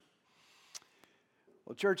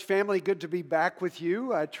Well, church family, good to be back with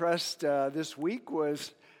you. I trust this week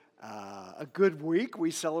was a good week.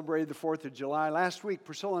 We celebrated the 4th of July. Last week,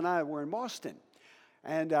 Priscilla and I were in Boston.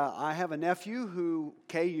 And I have a nephew who,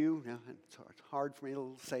 KU, it's hard for me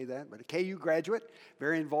to say that, but a KU graduate,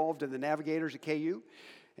 very involved in the Navigators at KU.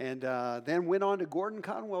 And then went on to Gordon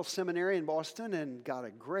Conwell Seminary in Boston and got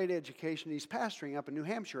a great education. He's pastoring up in New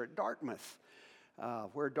Hampshire at Dartmouth,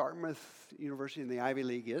 where Dartmouth University in the Ivy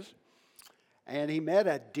League is. And he met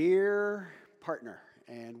a dear partner,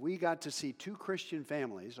 and we got to see two Christian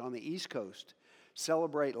families on the East Coast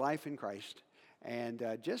celebrate life in Christ. And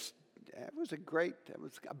it was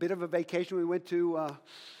a bit of a vacation. We went to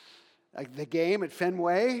the game at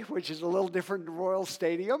Fenway, which is a little different than Royal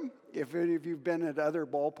Stadium. If any of you've been at other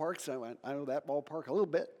ballparks, I know that ballpark a little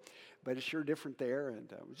bit, but it's sure different there, and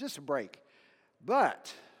it was just a break.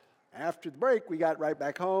 But after the break, we got right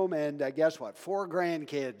back home, and guess what? 4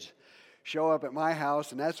 grandkids show up at my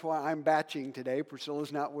house, and that's why I'm batching today.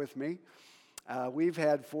 Priscilla's not with me. We've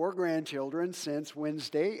had 4 grandchildren since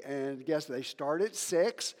Wednesday, and guess they start at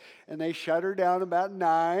 6, and they shut her down about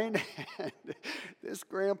 9. And this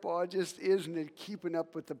grandpa just isn't keeping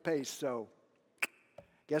up with the pace. So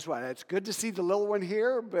guess what? It's good to see the little one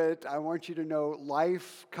here, but I want you to know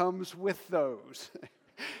life comes with those.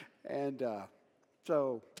 And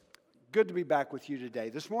so good to be back with you today.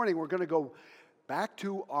 This morning we're going to go back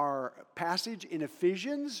to our passage in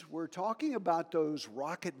Ephesians. We're talking about those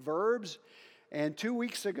rocket verbs. And 2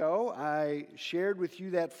 weeks ago, I shared with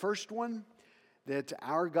you that first one, that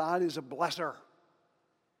our God is a blesser.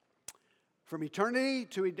 From eternity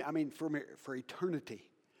for eternity,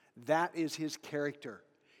 that is his character,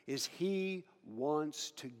 is he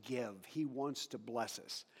wants to give. He wants to bless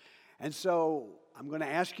us. And so I'm going to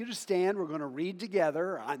ask you to stand. We're going to read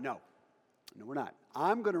together. No, we're not.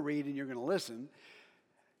 I'm going to read and you're going to listen,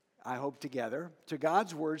 I hope together, to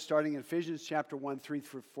God's word starting in Ephesians chapter 1, 3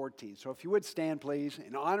 through 14. So if you would stand, please,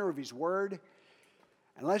 in honor of his word.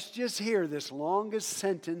 And let's just hear this longest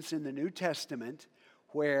sentence in the New Testament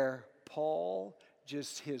where Paul,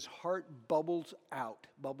 just his heart bubbles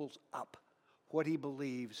up what he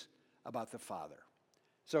believes about the Father.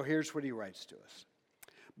 So here's what he writes to us.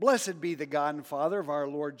 Blessed be the God and Father of our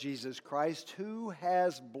Lord Jesus Christ, who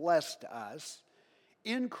has blessed us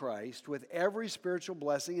in Christ with every spiritual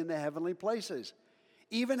blessing in the heavenly places,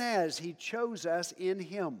 even as he chose us in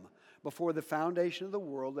him before the foundation of the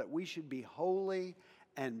world, that we should be holy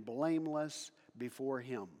and blameless before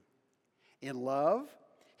him. In love,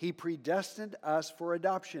 he predestined us for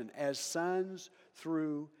adoption as sons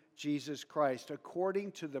through Jesus Christ,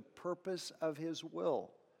 according to the purpose of his will,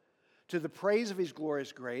 to the praise of his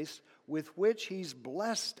glorious grace, with which he's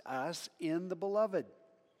blessed us in the beloved.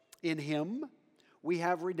 In him we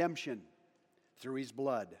have redemption through his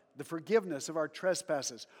blood, the forgiveness of our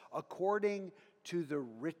trespasses, according to the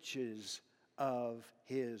riches of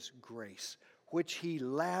his grace, which he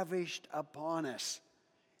lavished upon us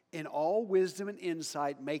in all wisdom and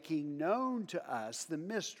insight, making known to us the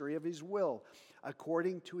mystery of his will,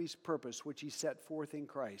 according to his purpose, which he set forth in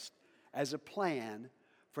Christ as a plan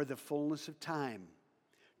for the fullness of time,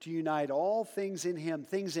 to unite all things in him,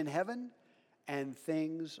 things in heaven and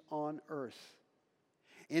things on earth.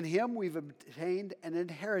 In him we've obtained an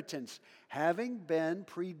inheritance, having been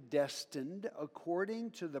predestined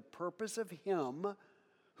according to the purpose of him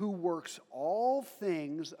who works all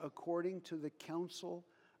things according to the counsel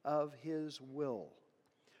of his will,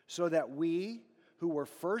 so that we who were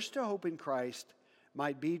first to hope in Christ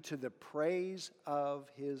might be to the praise of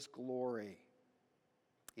his glory.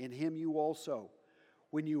 In him you also,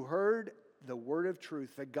 when you heard the word of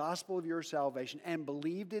truth, the gospel of your salvation, and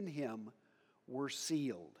believed in him, were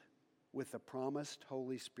sealed with the promised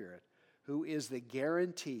Holy Spirit, who is the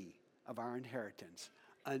guarantee of our inheritance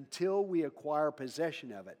until we acquire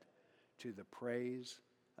possession of it, to the praise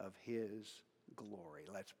of his glory.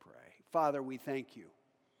 Let's pray. Father, we thank you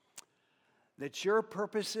that your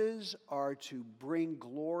purposes are to bring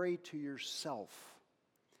glory to yourself.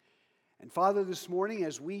 And Father, this morning,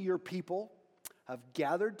 as we, your people, have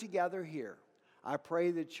gathered together here, I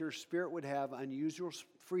pray that your Spirit would have unusual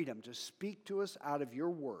freedom to speak to us out of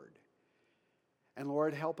your word. And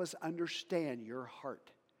Lord, help us understand your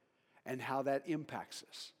heart and how that impacts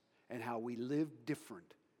us and how we live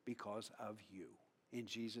different because of you. In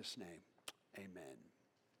Jesus' name, amen.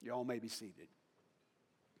 You all may be seated.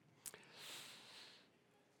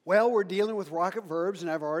 Well, we're dealing with rocket verbs, and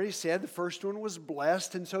I've already said the first one was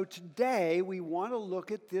blessed. And so today we want to look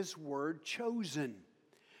at this word chosen.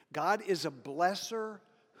 God is a blesser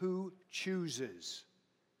who chooses.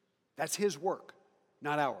 That's his work,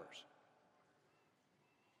 not ours.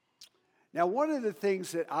 Now, one of the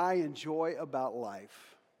things that I enjoy about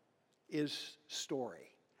life is story.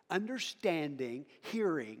 Understanding,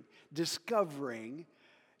 hearing, discovering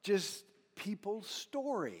just people's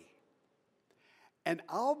story. And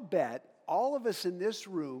I'll bet all of us in this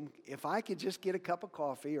room, if I could just get a cup of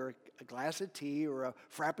coffee or a glass of tea or a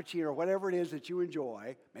frappuccino or whatever it is that you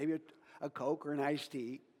enjoy, maybe a Coke or an iced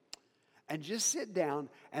tea, and just sit down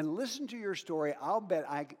and listen to your story, I'll bet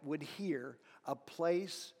I would hear a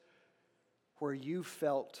place where you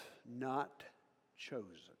felt not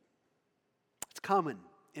chosen. It's common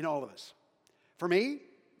in all of us. For me,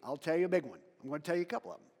 I'll tell you a big one. I'm going to tell you a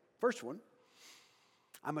couple of them. First one,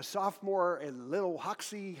 I'm a sophomore at Little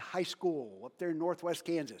Hoxie High School up there in northwest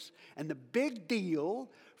Kansas. And the big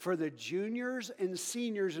deal for the juniors and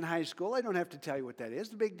seniors in high school, I don't have to tell you what that is.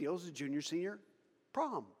 The big deal is the junior-senior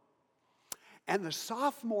prom. And the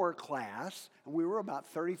sophomore class, and we were about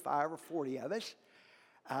 35 or 40 of us,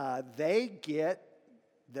 they get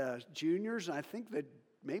the juniors, and I think that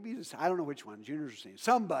maybe, I don't know which one, juniors or seniors.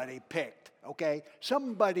 Somebody picked, okay?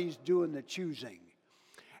 Somebody's doing the choosing.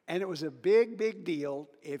 And it was a big, big deal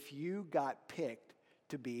if you got picked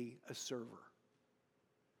to be a server.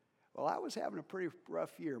 Well, I was having a pretty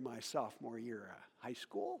rough year my sophomore year of high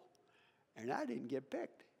school, and I didn't get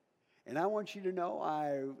picked. And I want you to know,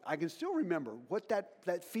 I can still remember what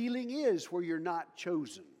that feeling is where you're not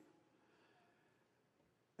chosen.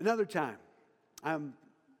 Another time, I'm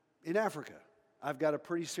in Africa. I've got a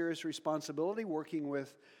pretty serious responsibility working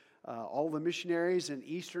with all the missionaries in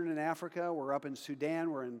Eastern and Africa. We're up in Sudan.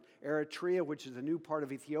 We're in Eritrea, which is a new part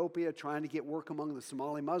of Ethiopia, trying to get work among the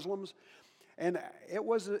Somali Muslims. And it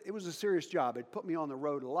was a serious job. It put me on the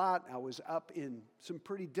road a lot. I was up in some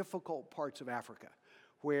pretty difficult parts of Africa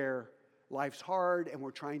where life's hard and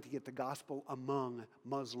we're trying to get the gospel among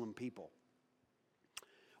Muslim people.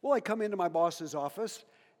 Well, I come into my boss's office,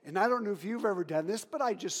 and I don't know if you've ever done this, but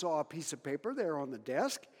I just saw a piece of paper there on the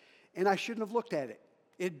desk, and I shouldn't have looked at it.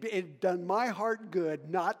 It done my heart good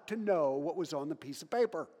not to know what was on the piece of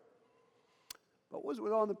paper. What was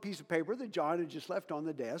on the piece of paper that John had just left on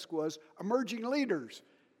the desk was emerging leaders.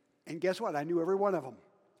 And guess what? I knew every one of them.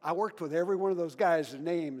 I worked with every one of those guys'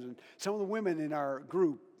 names and some of the women in our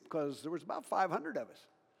group because there was about 500 of us.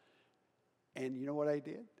 And you know what I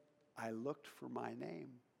did? I looked for my name.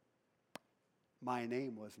 My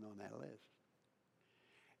name wasn't on that list.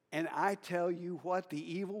 And I tell you what,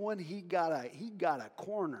 the evil one, he got a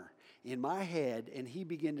corner in my head, and he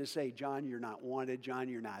began to say, John, you're not wanted. John,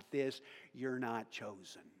 you're not this. You're not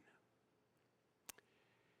chosen.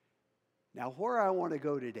 Now, where I want to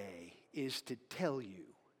go today is to tell you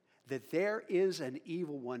that there is an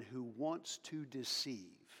evil one who wants to deceive.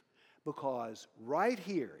 Because right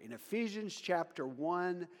here in Ephesians chapter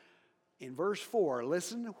 1, in verse 4,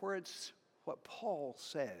 listen where it's what Paul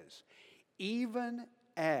says. Even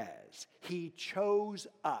as he chose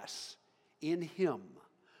us in him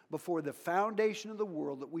before the foundation of the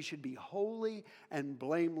world, that we should be holy and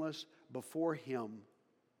blameless before him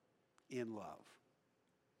in love.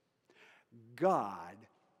 God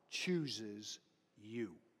chooses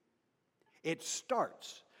you. It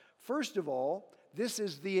starts, first of all, this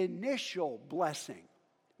is the initial blessing.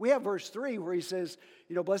 We have verse 3 where he says,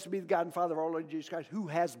 blessed be the God and Father of our Lord Jesus Christ, who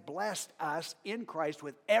has blessed us in Christ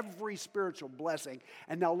with every spiritual blessing.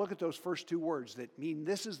 And now look at those first two words that mean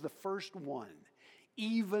this is the first one.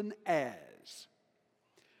 Even as.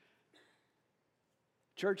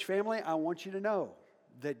 Church family, I want you to know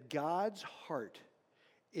that God's heart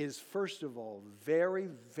is, first of all, very,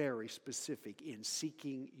 very specific in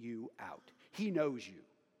seeking you out. He knows you.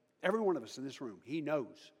 Every one of us in this room, he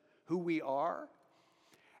knows who we are,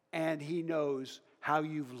 and he knows how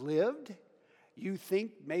you've lived. You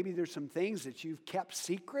think maybe there's some things that you've kept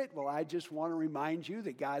secret. Well, I just want to remind you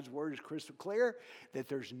that God's word is crystal clear, that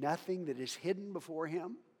there's nothing that is hidden before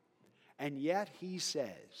him. And yet he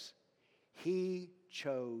says, he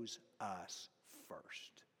chose us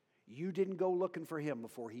first. You didn't go looking for him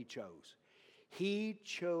before he chose. He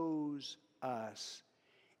chose us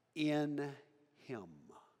in him.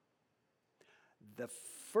 The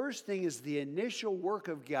first thing is the initial work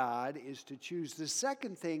of God is to choose. The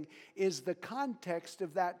second thing is the context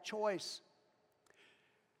of that choice.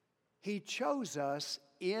 He chose us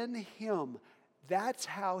in him. That's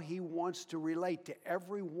how he wants to relate to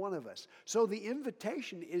every one of us. So the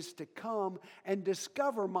invitation is to come and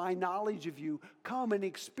discover my knowledge of you. Come and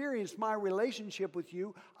experience my relationship with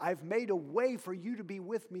you. I've made a way for you to be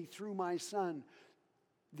with me through my Son.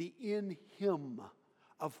 The in him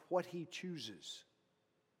of what he chooses.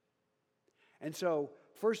 And so,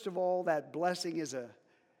 first of all, that blessing is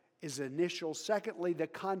is initial. Secondly, the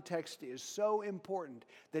context is so important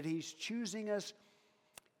that he's choosing us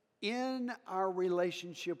in our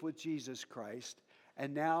relationship with Jesus Christ.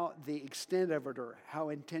 And now the extent of it, or how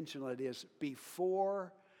intentional it is,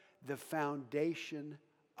 before the foundation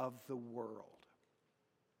of the world.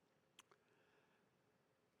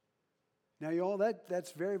 Now, y'all,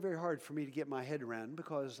 that's very, very hard for me to get my head around,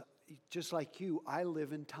 because just like you, I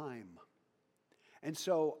live in time. And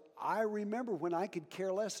so I remember when I could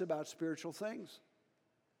care less about spiritual things.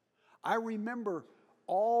 I remember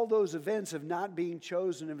all those events of not being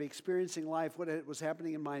chosen, of experiencing life, what was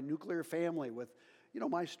happening in my nuclear family with,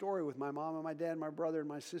 my story with my mom and my dad and my brother and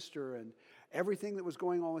my sister and everything that was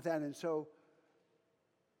going on with that. And so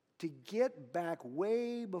to get back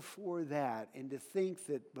way before that and to think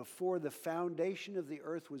that before the foundation of the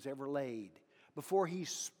earth was ever laid, before he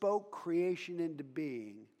spoke creation into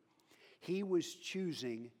being, he was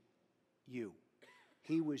choosing you.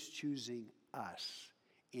 He was choosing us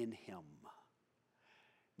in him.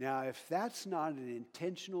 Now, if that's not an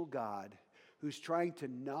intentional God who's trying to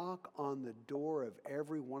knock on the door of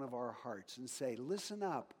every one of our hearts and say, listen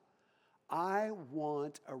up, I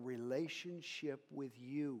want a relationship with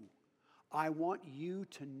you. I want you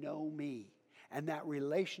to know me. And that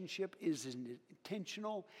relationship is as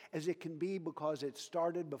intentional as it can be, because it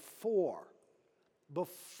started before the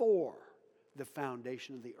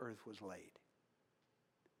foundation of the earth was laid.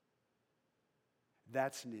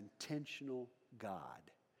 That's an intentional God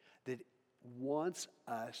that wants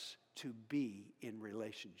us to be in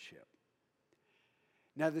relationship.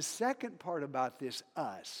 Now, the second part about this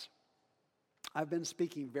us, I've been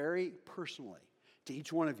speaking very personally to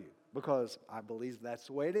each one of you, because I believe that's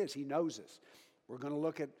the way it is. He knows us. We're going to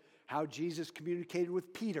look at how Jesus communicated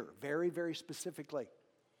with Peter very, very specifically.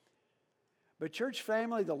 But church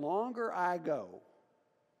family, the longer I go,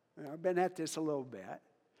 and I've been at this a little bit,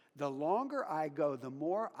 the longer I go, the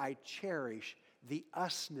more I cherish the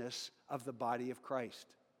usness of the body of Christ.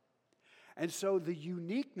 And so the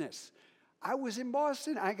uniqueness. I was in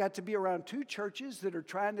Boston. I got to be around two churches that are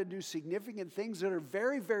trying to do significant things that are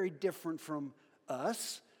very, very different from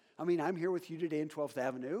us. I mean, I'm here with you today in 12th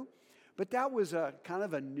Avenue. But that was a kind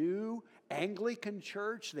of a new Anglican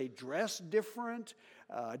church. They dressed different,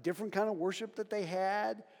 different kind of worship that they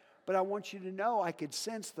had. But I want you to know, I could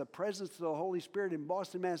sense the presence of the Holy Spirit in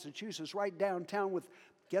Boston, Massachusetts, right downtown with,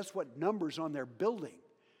 guess what numbers on their building?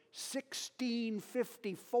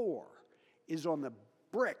 1654 is on the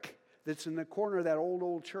brick that's in the corner of that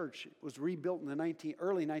old church. It was rebuilt in the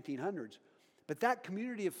early 1900s. But that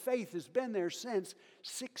community of faith has been there since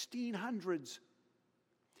 1600s.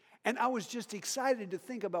 And I was just excited to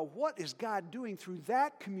think about what is God doing through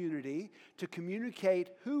that community to communicate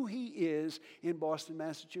who he is in Boston,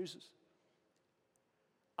 Massachusetts.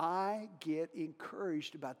 I get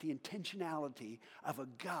encouraged about the intentionality of a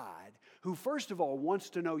God who, first of all,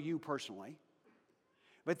 wants to know you personally,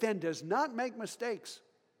 but then does not make mistakes.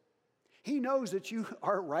 He knows that you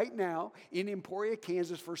are right now in Emporia,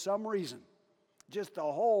 Kansas for some reason. Just a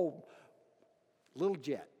whole little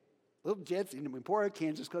jet's in Emporia,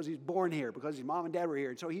 Kansas because he's born here, because his mom and dad were here.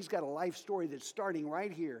 And so he's got a life story that's starting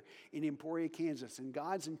right here in Emporia, Kansas, and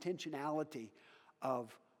God's intentionality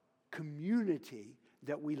of community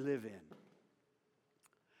that we live in.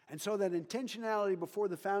 And so that intentionality before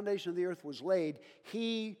the foundation of the earth was laid,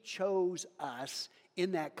 he chose us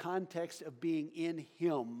in that context of being in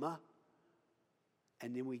him.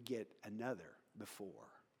 And then we get another before.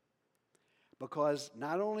 Because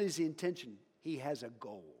not only is the intention, he has a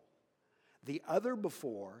goal. The other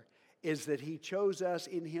before is that he chose us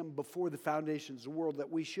in him before the foundations of the world, that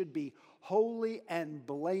we should be holy and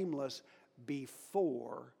blameless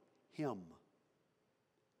before him.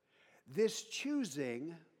 This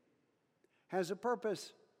choosing has a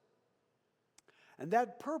purpose. And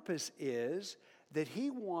that purpose is that he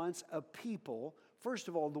wants a people, first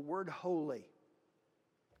of all, the word holy.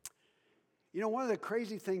 You know, one of the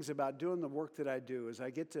crazy things about doing the work that I do is I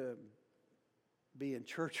get to be in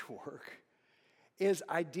church work, is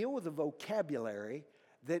I deal with a vocabulary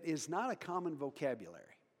that is not a common vocabulary.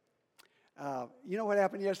 You know what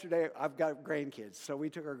happened yesterday? I've got grandkids, so we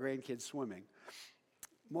took our grandkids swimming.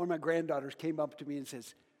 One of my granddaughters came up to me and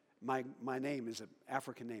says, my name is an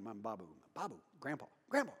African name. I'm Babu. Babu, Grandpa,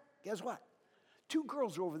 guess what? Two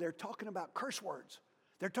girls are over there talking about curse words.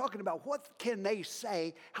 They're talking about what can they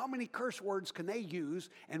say, how many curse words can they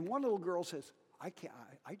use, and one little girl says, I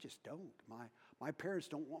just don't. My parents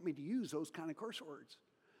don't want me to use those kind of curse words.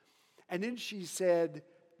 And then she said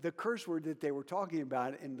the curse word that they were talking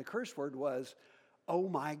about, and the curse word was, oh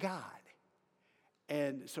my God.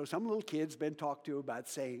 And so some little kid's been talked to about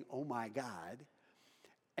saying, oh my God.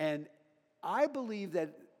 And I believe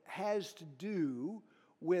that has to do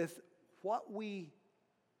with what we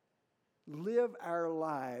live our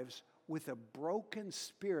lives with a broken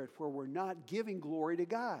spirit where we're not giving glory to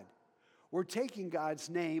God. We're taking God's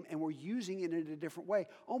name and we're using it in a different way.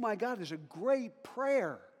 Oh my God, there's a great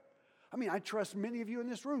prayer. I mean, I trust many of you in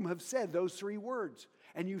this room have said those 3 words,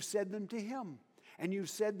 and you've said them to Him. And you've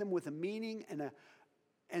said them with a meaning and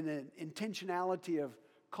an intentionality of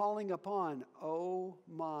calling upon, oh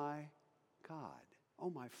my God, oh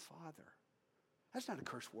my Father. That's not a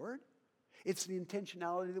curse word. It's the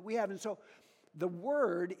intentionality that we have. And so the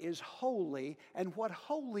word is holy, and what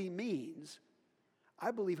holy means,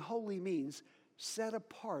 I believe holy means set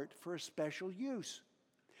apart for a special use.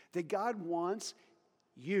 That God wants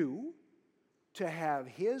you to have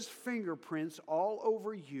His fingerprints all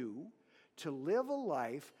over you, to live a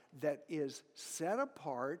life that is set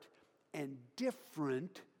apart and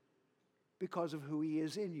different because of who He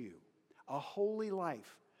is in you. A holy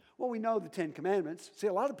life. Well, we know the 10 Commandments. See,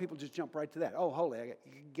 a lot of people just jump right to that. Oh, holy,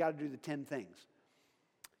 you got to do the 10 things.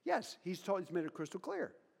 Yes, He's made it crystal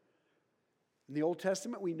clear. In the Old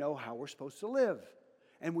Testament, we know how we're supposed to live.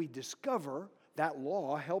 And we discover, that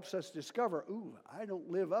law helps us discover, ooh, I don't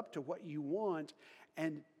live up to what you want.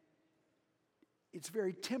 And it's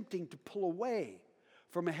very tempting to pull away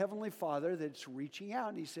from a Heavenly Father that's reaching out.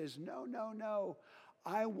 And He says, no, no, no.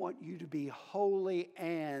 I want you to be holy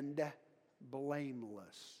and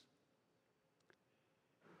blameless.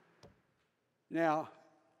 Now,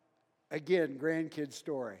 again, grandkid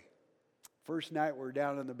story. First night we're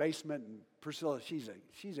down in the basement, and Priscilla, she's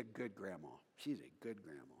a good grandma. She's a good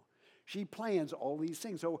grandma. She plans all these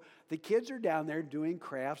things. So the kids are down there doing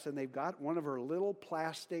crafts, and they've got one of her little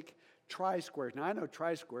plastic tri-squares. Now, I know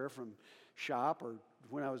tri-square from shop or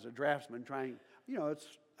when I was a draftsman trying, it's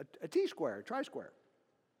a T-square, a tri-square.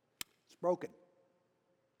 It's broken.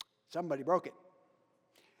 Somebody broke it.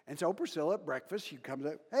 And so Priscilla at breakfast, she comes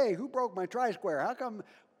up, hey, who broke my tri-square?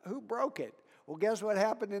 Who broke it? Well, guess what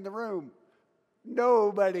happened in the room?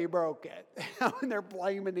 Nobody broke it. And they're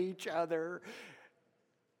blaming each other.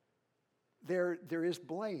 There is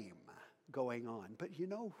blame going on. But you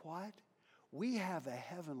know what? We have a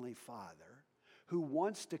Heavenly Father who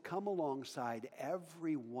wants to come alongside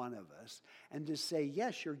every one of us and to say,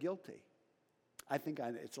 yes, you're guilty. I think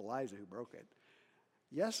it's Eliza who broke it.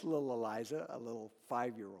 Yes, little Eliza, a little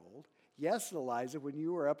 5-year-old. Yes, Eliza, when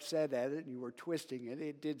you were upset at it and you were twisting it,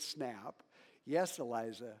 it did snap. Yes,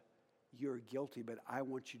 Eliza, you're guilty, but I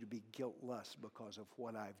want you to be guiltless because of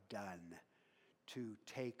what I've done to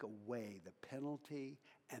take away the penalty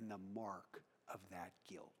and the mark of that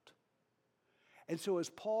guilt. And so as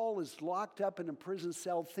Paul is locked up in a prison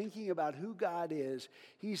cell thinking about who God is,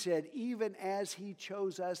 he said, even as He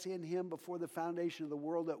chose us in Him before the foundation of the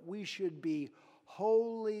world, that we should be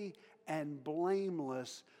holy and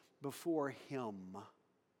blameless before Him.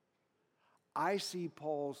 I see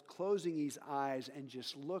Paul's closing his eyes and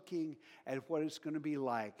just looking at what it's going to be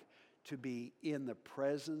like to be in the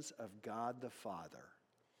presence of God the Father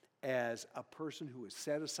as a person who is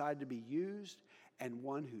set aside to be used and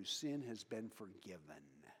one whose sin has been forgiven.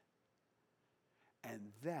 And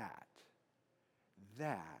that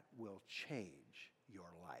will change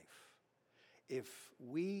your life. If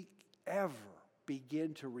we ever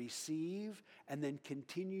begin to receive and then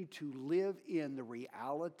continue to live in the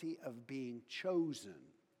reality of being chosen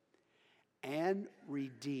and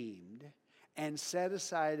redeemed and set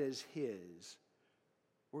aside as His,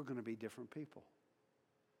 we're going to be different people.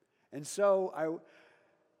 And so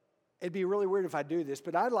it'd be really weird if I do this,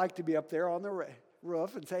 but I'd like to be up there on the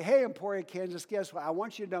roof and say, hey, Emporia, Kansas, guess what? I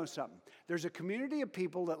want you to know something. There's a community of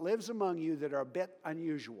people that lives among you that are a bit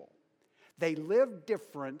unusual. They live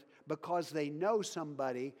different because they know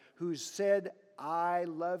somebody who's said, I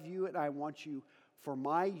love you and I want you for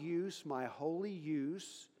my use, my holy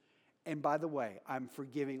use. And by the way, I'm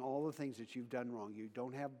forgiving all the things that you've done wrong. You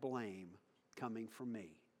don't have blame coming from me.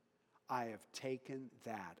 I have taken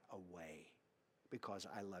that away because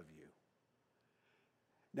I love you.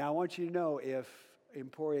 Now, I want you to know if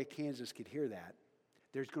Emporia, Kansas could hear that,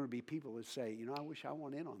 there's going to be people that say, I wish I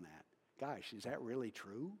went in on that. Gosh, is that really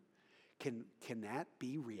true? Can that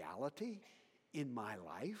be reality in my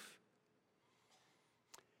life?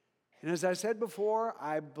 And as I said before,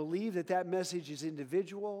 I believe that message is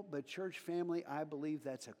individual, but church family, I believe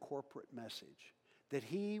that's a corporate message. That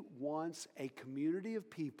He wants a community of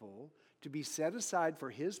people to be set aside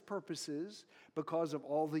for His purposes because of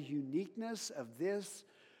all the uniqueness of this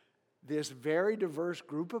very diverse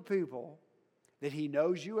group of people, that He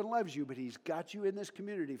knows you and loves you, but He's got you in this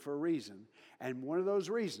community for a reason. And one of those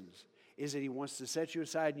reasons is that he wants to set you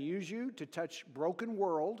aside and use you to touch broken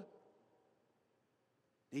world.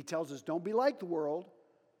 He tells us, don't be like the world.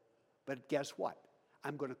 But guess what?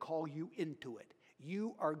 I'm going to call you into it.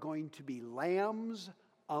 You are going to be lambs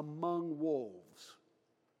among wolves.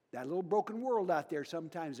 That little broken world out there,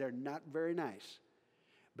 sometimes they're not very nice.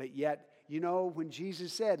 But yet, you know, when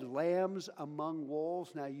Jesus said, lambs among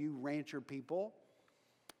wolves, now you rancher people,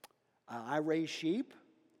 I raise sheep.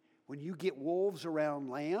 When you get wolves around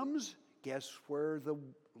lambs, guess where the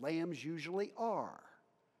lambs usually are?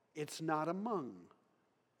 It's not among.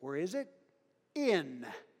 Where is it? In.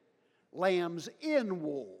 Lambs in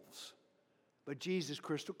wolves. But Jesus,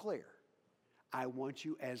 crystal clear. I want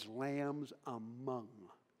you as lambs among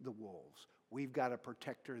the wolves. We've got a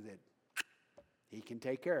protector that he can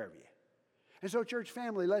take care of you. And so, church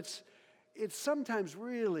family, it's sometimes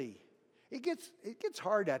really, it gets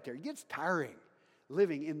hard out there. It gets tiring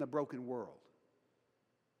living in the broken world.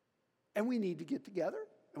 And we need to get together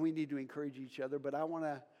and we need to encourage each other. But I want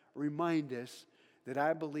to remind us that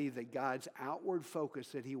I believe that God's outward focus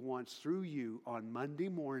that he wants through you on Monday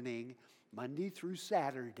morning, Monday through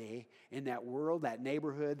Saturday, in that world, that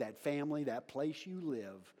neighborhood, that family, that place you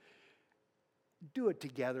live, do it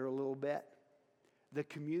together a little bit. The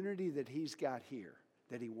community that he's got here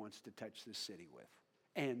that he wants to touch this city with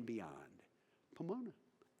and beyond. Pomona.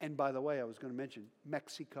 And by the way, I was going to mention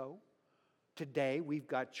Mexico. Today we've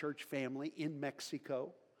got church family in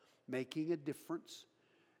Mexico making a difference.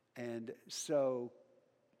 And so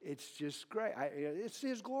it's just great. It's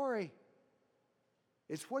his glory.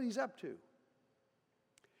 It's what he's up to.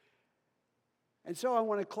 And so I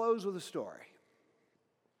want to close with a story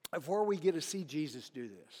before we get to see Jesus do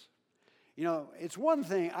this. You know, it's one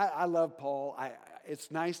thing, I love Paul.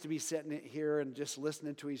 It's nice to be sitting here and just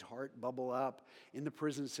listening to his heart bubble up in the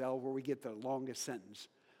prison cell where we get the longest sentence.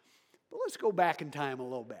 But let's go back in time a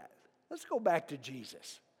little bit. Let's go back to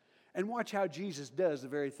Jesus and watch how Jesus does the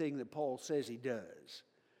very thing that Paul says he does.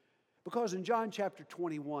 Because in John chapter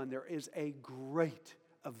 21, there is a great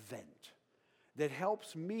event that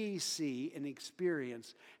helps me see and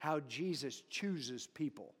experience how Jesus chooses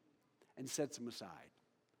people and sets them aside.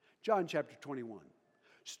 John chapter 21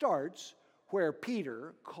 starts where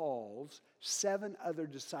Peter calls 7 other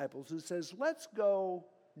disciples and says, let's go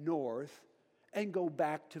north and go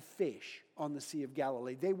back to fish on the Sea of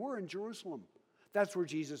Galilee. They were in Jerusalem. That's where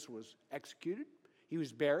Jesus was executed. He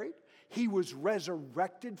was buried. He was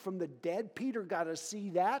resurrected from the dead. Peter got to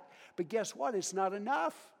see that. But guess what? It's not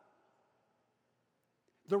enough.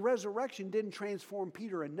 The resurrection didn't transform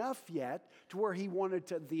Peter enough yet to where he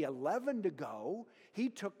wanted the 11 to go. He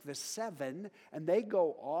took the 7 and they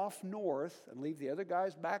go off north and leave the other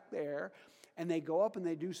guys back there. And they go up and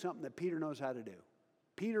they do something that Peter knows how to do.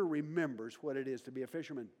 Peter remembers what it is to be a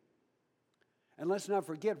fisherman. And let's not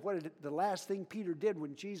forget the last thing Peter did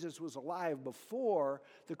when Jesus was alive before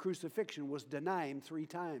the crucifixion was deny him 3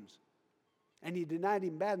 times. And he denied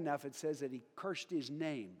him bad enough, it says that he cursed his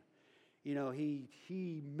name. You know, he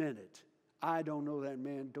meant it. I don't know that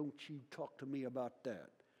man. Don't you talk to me about that.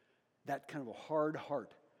 That kind of a hard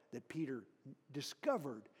heart that Peter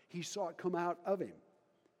discovered. He saw it come out of him.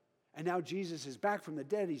 And now Jesus is back from the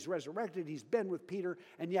dead. He's resurrected. He's been with Peter.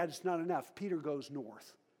 And yet it's not enough. Peter goes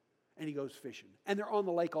north. And he goes fishing. And they're on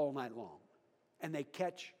the lake all night long. And they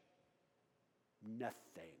catch nothing.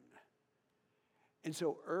 And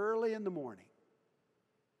so early in the morning,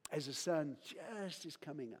 as the sun just is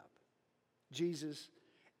coming up, Jesus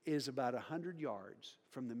is about 100 yards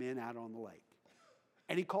from the men out on the lake.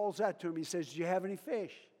 And he calls out to them. He says, do you have any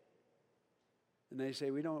fish? And they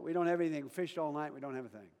say, we don't have anything. We fished all night. We don't have a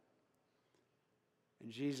thing.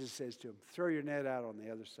 And Jesus says to them, throw your net out on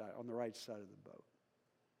the other side, on the right side of the boat.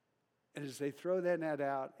 And as they throw that net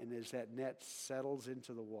out, and as that net settles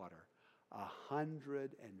into the water,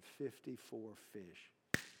 154 fish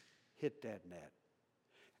hit that net.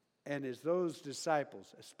 And as those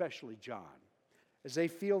disciples, especially John, as they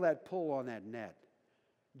feel that pull on that net,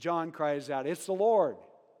 John cries out, it's the Lord.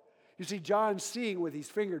 You see, John's seeing with his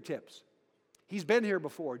fingertips. He's been here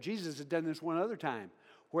before. Jesus had done this one other time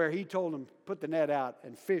where he told him, put the net out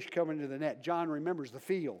and fish come into the net. John remembers the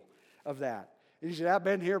feel of that. And he said, I've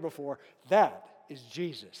been here before. That is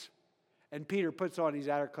Jesus. And Peter puts on his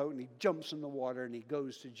outer coat and he jumps in the water and he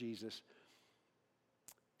goes to Jesus.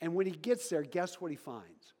 And when he gets there, guess what he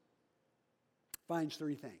finds? Finds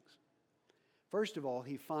 3 things. First of all,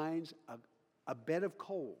 he finds a bed of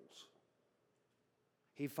coals.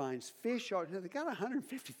 He finds fish. They got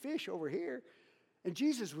 150 fish over here. And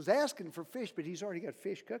Jesus was asking for fish, but he's already got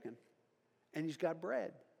fish cooking. And he's got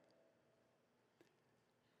bread.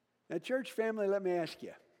 Now, church family, let me ask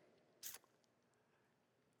you.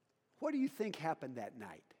 What do you think happened that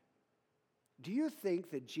night? Do you think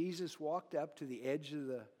that Jesus walked up to the edge of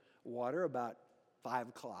the water about 5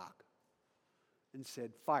 o'clock and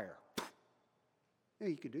said, fire? Yeah,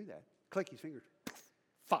 he could do that. Click his fingers.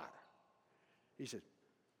 Fire. He says,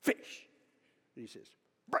 fish. And he says,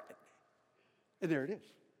 bread. And there it is.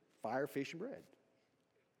 Fire, fish, and bread.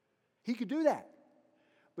 He could do that.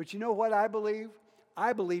 But you know what I believe?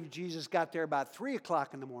 I believe Jesus got there about 3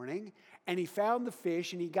 o'clock in the morning, and he found the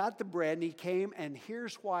fish, and he got the bread, and he came, and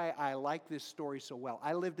here's why I like this story so well.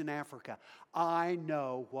 I lived in Africa. I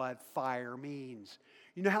know what fire means.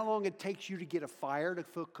 You know how long it takes you to get a fire to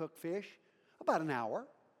cook fish? About an hour.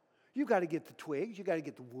 You got to get the twigs, you got to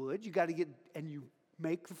get the wood, you got to get, and you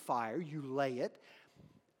make the fire, you lay it.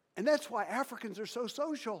 And that's why Africans are so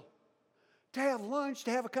social. To have lunch,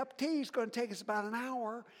 to have a cup of tea, is going to take us about an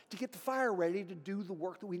hour to get the fire ready to do the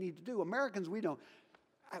work that we need to do. Americans, we don't.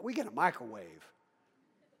 We get a microwave.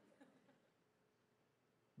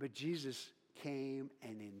 But Jesus came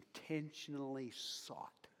and intentionally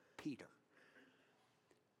sought Peter.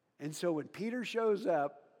 And so when Peter shows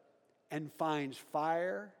up and finds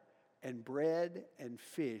fire and bread and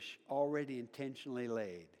fish already intentionally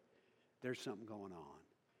laid, there's something going on.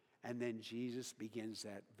 And then Jesus begins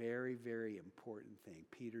that very, very important thing.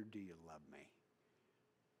 Peter, do you love me?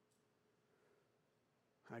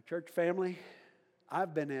 Our church family,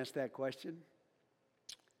 I've been asked that question.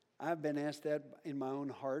 I've been asked that in my own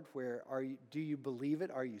heart, where do you believe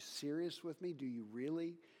it? Are you serious with me? Do you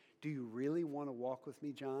really want to walk with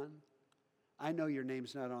me, John? I know your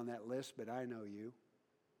name's not on that list, but I know you.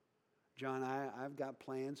 John, I've got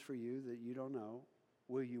plans for you that you don't know.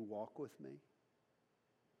 Will you walk with me?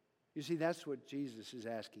 You see, that's what Jesus is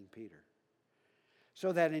asking Peter.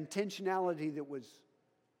 So that intentionality that was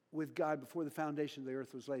with God before the foundation of the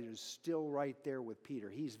earth was laid is still right there with Peter.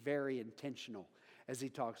 He's very intentional as he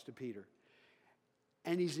talks to Peter.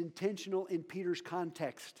 And he's intentional in Peter's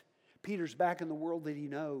context. Peter's back in the world that he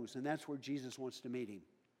knows, and that's where Jesus wants to meet him.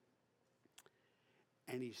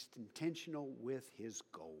 And he's intentional with his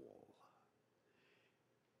goal.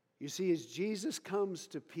 You see, as Jesus comes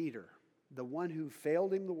to Peter, the one who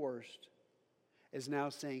failed him the worst, is now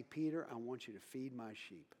saying, Peter, I want you to feed my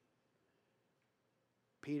sheep.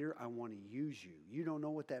 Peter, I want to use you. You don't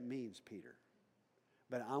know what that means, Peter.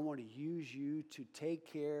 But I want to use you to take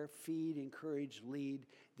care, feed, encourage, lead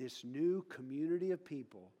this new community of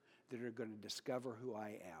people that are going to discover who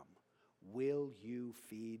I am. Will you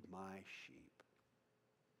feed my sheep?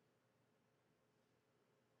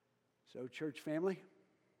 So, church family,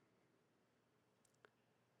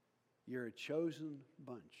 you're a chosen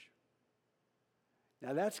bunch.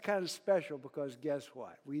 Now, that's kind of special because guess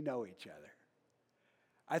what? We know each other.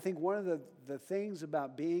 I think one of the things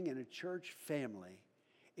about being in a church family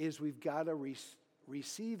is we've got to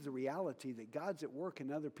receive the reality that God's at work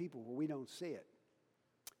in other people where we don't see it.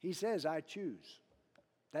 He says, I choose.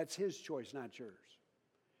 That's his choice, not yours.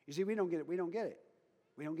 You see, we don't get it. We don't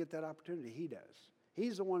get that opportunity. He does.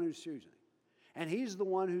 He's the one who's choosing. And he's the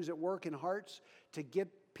one who's at work in hearts to get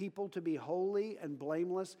people to be holy and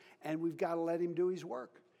blameless, and we've got to let him do his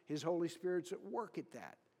work. His Holy Spirit's at work at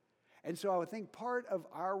that. And so I would think part of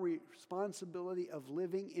our responsibility of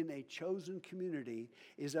living in a chosen community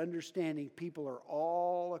is understanding people are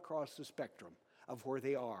all across the spectrum of where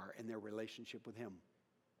they are in their relationship with him.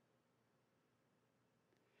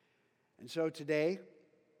 And so today,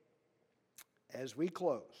 as we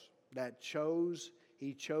close,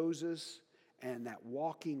 he chose us, and that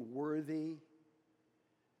walking worthy.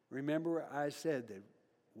 Remember I said that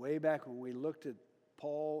way back when we looked at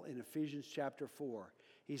Paul in Ephesians chapter 4,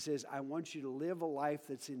 he says, I want you to live a life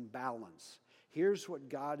that's in balance. Here's what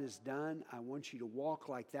God has done. I want you to walk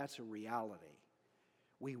like that's a reality.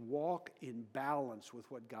 We walk in balance with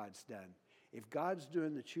what God's done. If God's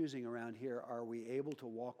doing the choosing around here, are we able to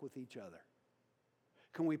walk with each other?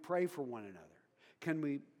 Can we pray for one another? Can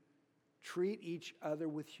we treat each other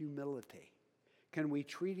with humility? Can we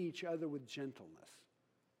treat each other with gentleness?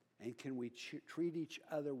 And can we treat each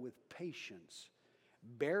other with patience,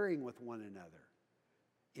 bearing with one another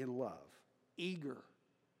in love, eager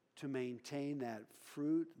to maintain that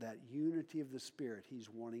fruit, that unity of the Spirit he's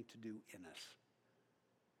wanting to do in us?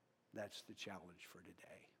 That's the challenge for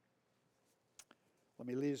today. Let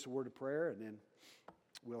me lead us a word of prayer, and then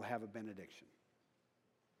we'll have a benediction.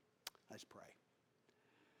 Let's pray.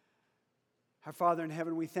 Our Father in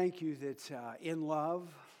heaven, we thank you that in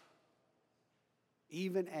love,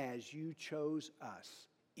 even as you chose us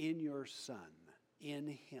in your Son, in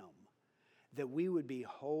him, that we would be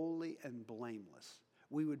holy and blameless.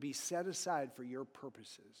 We would be set aside for your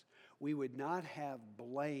purposes. We would not have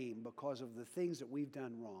blame because of the things that we've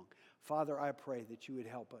done wrong. Father, I pray that you would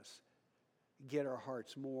help us get our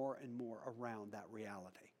hearts more and more around that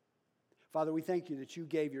reality. Father, we thank you that you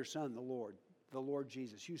gave your Son, the Lord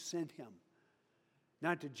Jesus. You sent him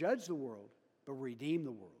not to judge the world, but redeem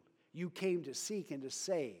the world. You came to seek and to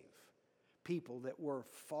save people that were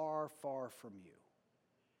far, far from you.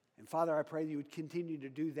 And Father, I pray that you would continue to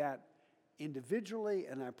do that individually,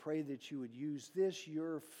 and I pray that you would use this,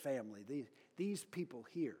 your family, these people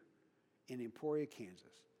here in Emporia,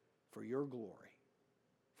 Kansas, for your glory.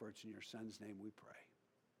 For it's in your Son's name we pray.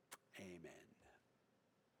 Amen.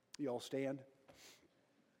 You all stand.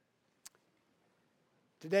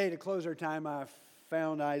 Today, to close our time, I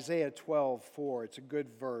found Isaiah 12:4. It's a good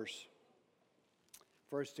verse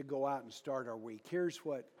for us to go out and start our week. Here's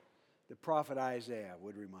what the prophet Isaiah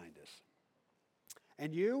would remind us.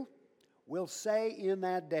 And you will say in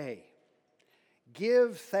that day,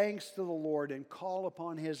 give thanks to the Lord and call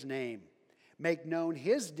upon his name. Make known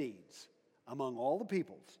his deeds among all the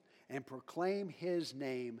peoples and proclaim his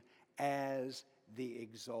name as the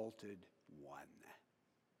exalted one.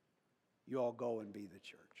 You all go and be the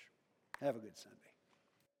church. Have a good Sunday.